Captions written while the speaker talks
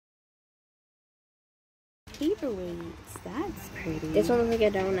paperweights. That's pretty. This one looks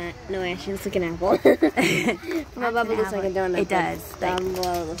like a donut. No, actually, it's like an apple. My bubble looks like a donut. It does. Like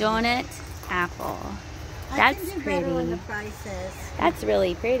donut, apple. That's pretty. The prices. That's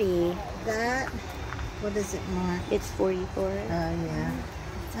really pretty. That, what is it, Mark? It's 44. Yeah.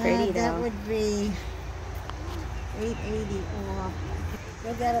 It's pretty though. That would be $8.80 off.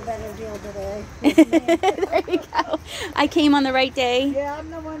 You'll get a better deal today. There you go. I came on the right day. Yeah,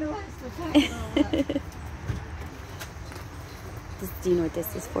 I'm the one who has to pay all that. Do you know what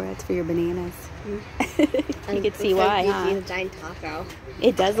this is for? It's for your bananas. You can see why, huh? It's a giant taco.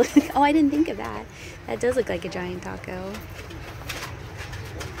 It does look. Oh, I didn't think of that. That does look like a giant taco.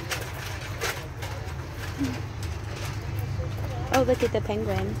 Oh, look at the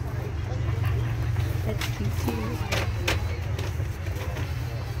penguin. That's cute too.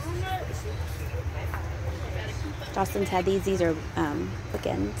 Jocelyn's had these. These are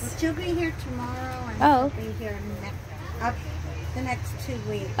bookends. Well, she'll be here tomorrow, and she'll be here the next 2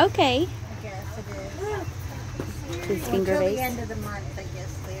 weeks. Okay. I guess it is. His finger Until base. the end of the month, I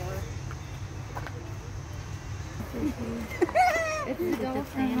guess they are. It's the doll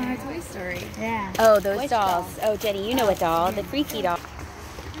from Toy Story. Yeah. Oh, those dolls. Oh, Jenny, you know what doll? The freaky doll.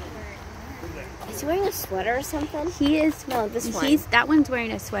 Is he wearing a sweater or something? He is. No, this one. That one's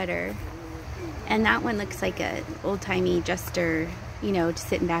wearing a sweater. And that one looks like an old-timey jester, you know, just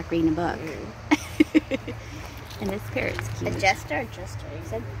sitting back reading a book. And this parrot's cute. A jester or jester? You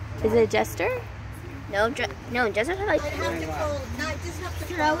said? Is it a jester? No, jesters are like... I just have to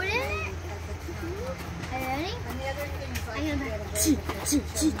Throw it in. Are you ready? And the other things I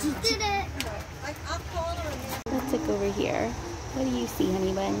did it. I'll call her and Let's look over here. What do you see,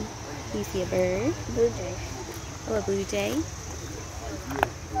 honey bun? Do you see a bird? Blue jay. Oh, a blue jay.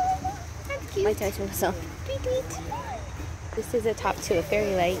 That's cute. My touch myself. Tweet, tweet. This is a top to a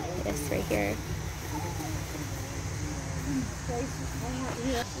fairy light. This right here.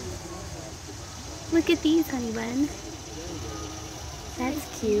 Look at these, honey bun.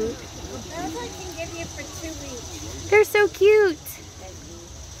 That's cute. those I can give you for 2 weeks. They're so cute.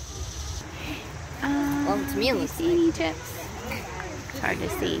 Well, to me it do you looks see any chips? It's hard to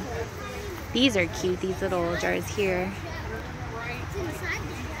see. These are cute. These little jars here.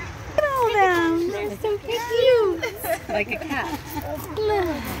 Look at all of them. They're so cute. Like a cat.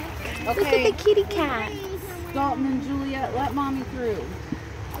 Look. Look at the kitty cat. Dalton and Juliet, let mommy through.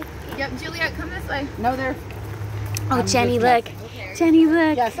 Yep, Juliet, come this way. No, they're... Oh, Jenny, look. Jenny,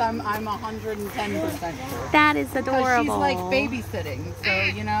 look. Yes, I'm 110% sure. That is adorable. She's like babysitting,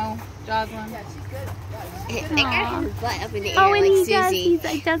 so, you know, Jocelyn. They got his butt up in the air Oh, and like he Susie.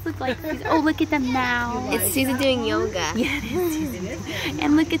 does. He does look like Susie. Oh, look at them now. It's Susie doing yoga. Yeah, it is Susie.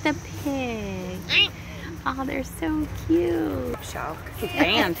 And look at the pig. Oh, they're so cute. Shock.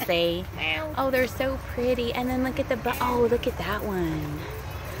 Fancy. Oh, they're so pretty. And then look at the oh, look at that one.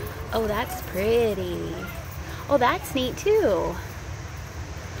 Oh, that's pretty. Oh, that's neat too.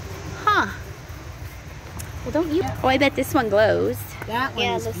 Huh. Well, don't you? Oh, I bet this one glows. That one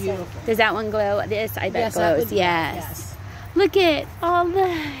is beautiful. Does that one glow? This, I bet, Yes, that glows. would- Yes. Look at, oh,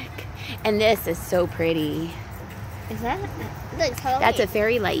 look. And this is so pretty. Is that? Look, Halloween. That's a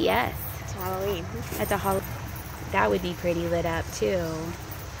fairy light, yes. It's Halloween. That's a that would be pretty lit up too.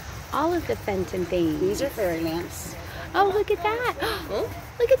 All of the Fenton things. These are fairy lamps. Oh, look at that.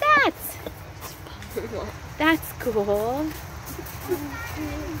 Look at that. That's cool.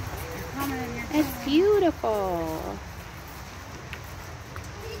 That's beautiful.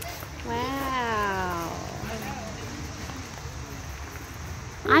 Wow.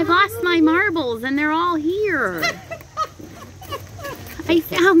 I've lost my marbles and they're all here. I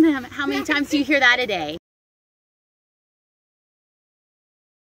found them. How many times do you hear that a day?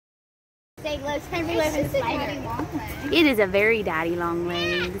 It is a very daddy long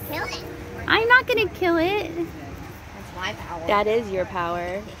legs. Kill it. I'm not gonna kill it. That's my power. That is your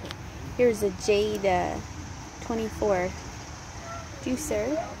power. Here's a Jade 24 juicer.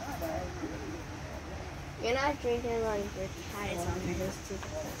 You're not drinking like your cat is on your list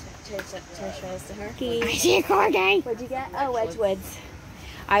to show us to her. Okay. I see a corgi. What'd you get? Oh, Wedgwoods.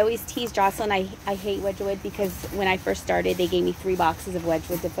 I always tease Jocelyn. I hate Wedgwood because when I first started, they gave me 3 boxes of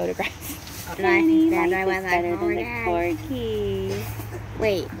Wedgwood to photograph. Honey, life is better than the corgi.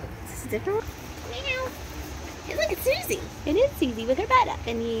 Wait, is this different? Meow. Hey, look, it's Susie. It is Susie with her butt up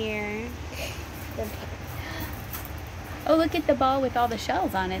in here. Oh, look at the ball with all the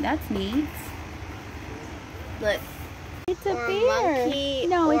shells on it. That's neat. Look. It's a Or a bear. monkey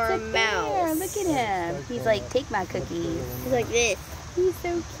No, or it's a a bear. mouse. Look at him. He's like, take my cookies. It's like this. He's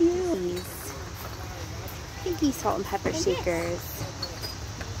so cute. Pinky salt and pepper shakers.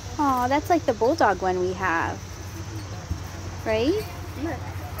 Oh, that's like the bulldog one we have. Right? Look.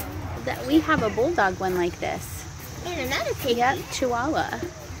 That we have a bulldog one like this. And another piggy. Yep, Chihuahua.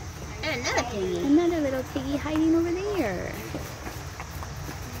 And another piggy. Another little piggy hiding over there.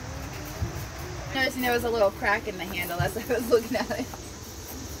 Noticing there was a little crack in the handle as I was looking at it.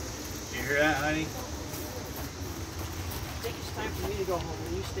 You hear that, honey? I think it's time for me to go home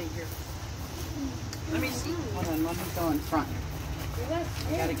and you stay here. Let me see. Hold on, let me go in front. I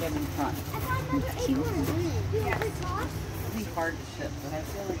gotta get in front. Cute. It'd be hard to ship, but I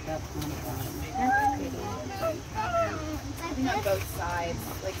feel like that's not a problem. That's pretty. We have both sides.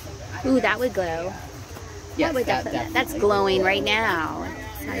 Like, Ooh, that would glow. yes, Would that that's definitely. glowing right now.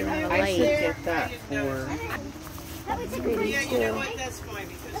 It's not even a I should light. get that for. That's pretty Yeah, you know too. what? That's fine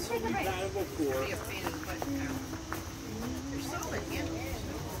because it's so compatible for.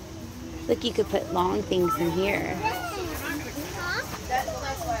 Look, you could put long things in here. That's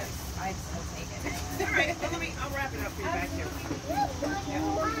why I'd still take it. All right, well, I'll wrap it up for you back here.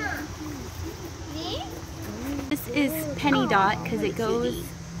 This is penny dot because it goes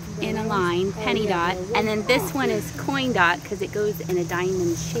in a line, penny dot, and then this one is coin dot because it goes in a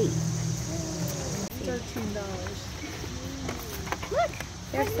diamond shape. $13. Look,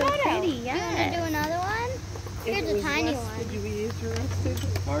 they're so pretty. You want to do Yes. another one? Here's a tiny one. Would you be interested?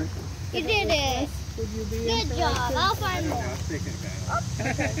 Mark? You did it. Would you be Good interested? job. I'll find more. I'll take it, guys.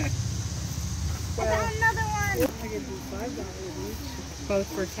 I found another one. I could do $5 each. Both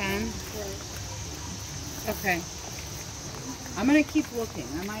for 10? Okay. I'm gonna keep looking.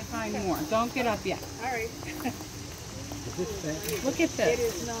 I might find more. Don't get up yet. All right. Look at It this.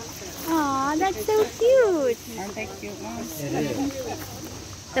 is not fair. Aw, that's so cute. Aren't they cute ones? It is.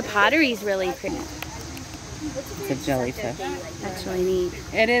 The pottery's really pretty. It's a jellyfish. That's really neat.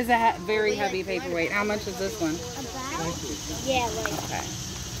 It is a very heavy paperweight. How much is this one? Yeah, like, Okay.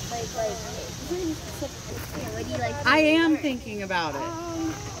 what do you like? I am thinking about it.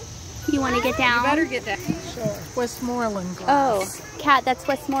 You want to get You down? better get that. Sure. Westmoreland Oh, glass. Kat, that's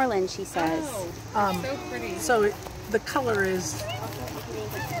Westmoreland, she says. So pretty. So the color is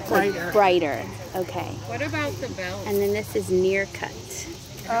brighter. Brighter. Okay. What about the belt? And then this is near cut.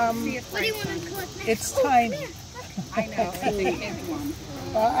 What do you want to collect next? It's tiny. I know. It's a kid's one.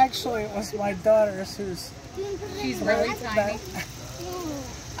 Well, actually, it was my daughter's who's She's really tiny.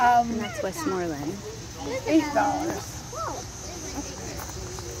 And that's Westmoreland. $8.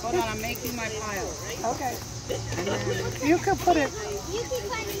 Hold on, I'm making my pile. Okay. You could put it You can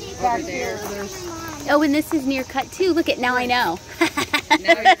find it back there. here. There's Oh, and this is near cut too. Look at now I know. Now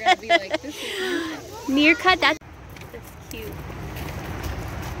you're gonna be like, this is Near cut. That's cute.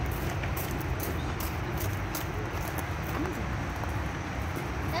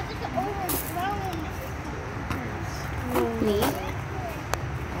 That's just overthrown. Neat. I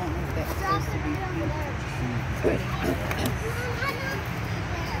don't think that's supposed to be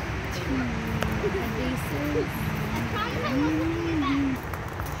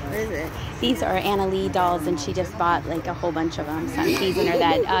What is it? These are Anna Lee dolls, and she just bought like a whole bunch of them. So I'm teasing her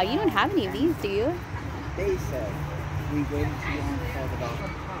that you don't have any of these, do you? They said we waited too long to call the doctor.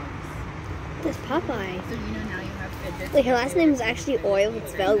 This Popeye. So you know now you have fidgets. Wait, her last name is actually Oil.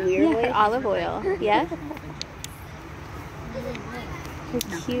 It's spelled weirdly. Yeah, olive oil. Yeah.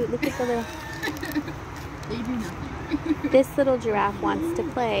 They're cute. Look at the little. They do nothing. This little giraffe wants to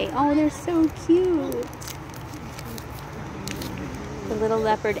play. Oh, they're so cute. The little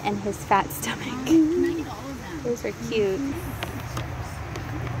leopard and his fat stomach. Those are cute.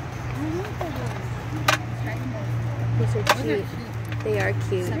 These are cute. They are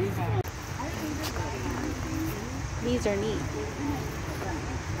cute. These are neat.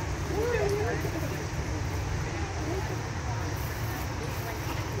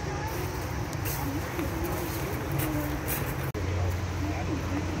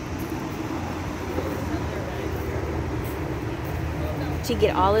 To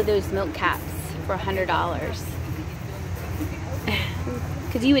get all of those milk caps for $100.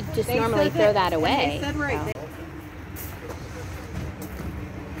 Because you would just normally throw that away. They said right.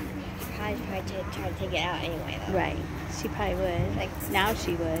 I try to take it out anyway, though. Right. She probably would. Like now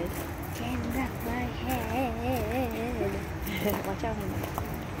she would. Get off my head. Watch out. Honey.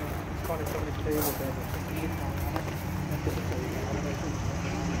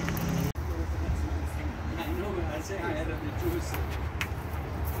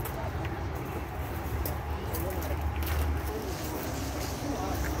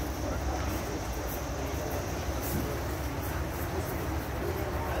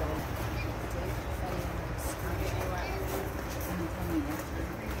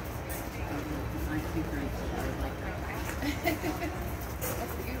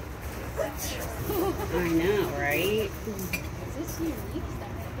 I know, right? Is this unique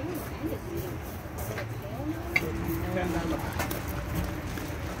stuff? I think it's kind of unique. Is it a tail now?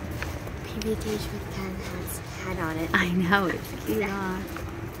 PBTH with Kat has hat on it. I know, it's cute, huh?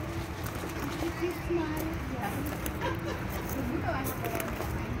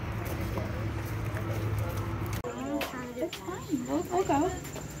 We'll go.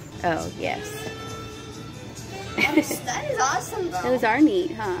 Oh, yes. That is awesome, though. Those are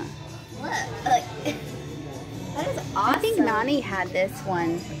neat, huh? Look, like, that is awesome. I think Nani had this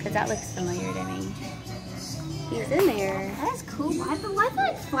one, because that looks familiar to me. He's in there. That's cool. Why the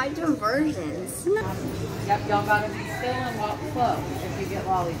like 5 different versions? Yep, y'all gotta be still and walk slow if you get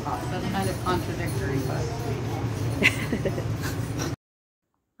lollipops. That's kind of contradictory, but...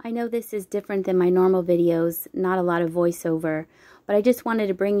 I know this is different than my normal videos, not a lot of voiceover, but I just wanted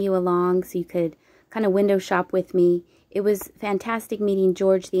to bring you along so you could kind of window shop with me. It was fantastic meeting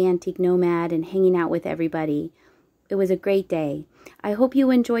George the Antique Nomad and hanging out with everybody. It was a great day. I hope you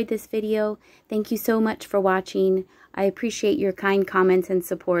enjoyed this video. Thank you so much for watching. I appreciate your kind comments and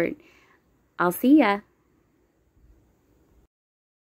support. I'll see ya.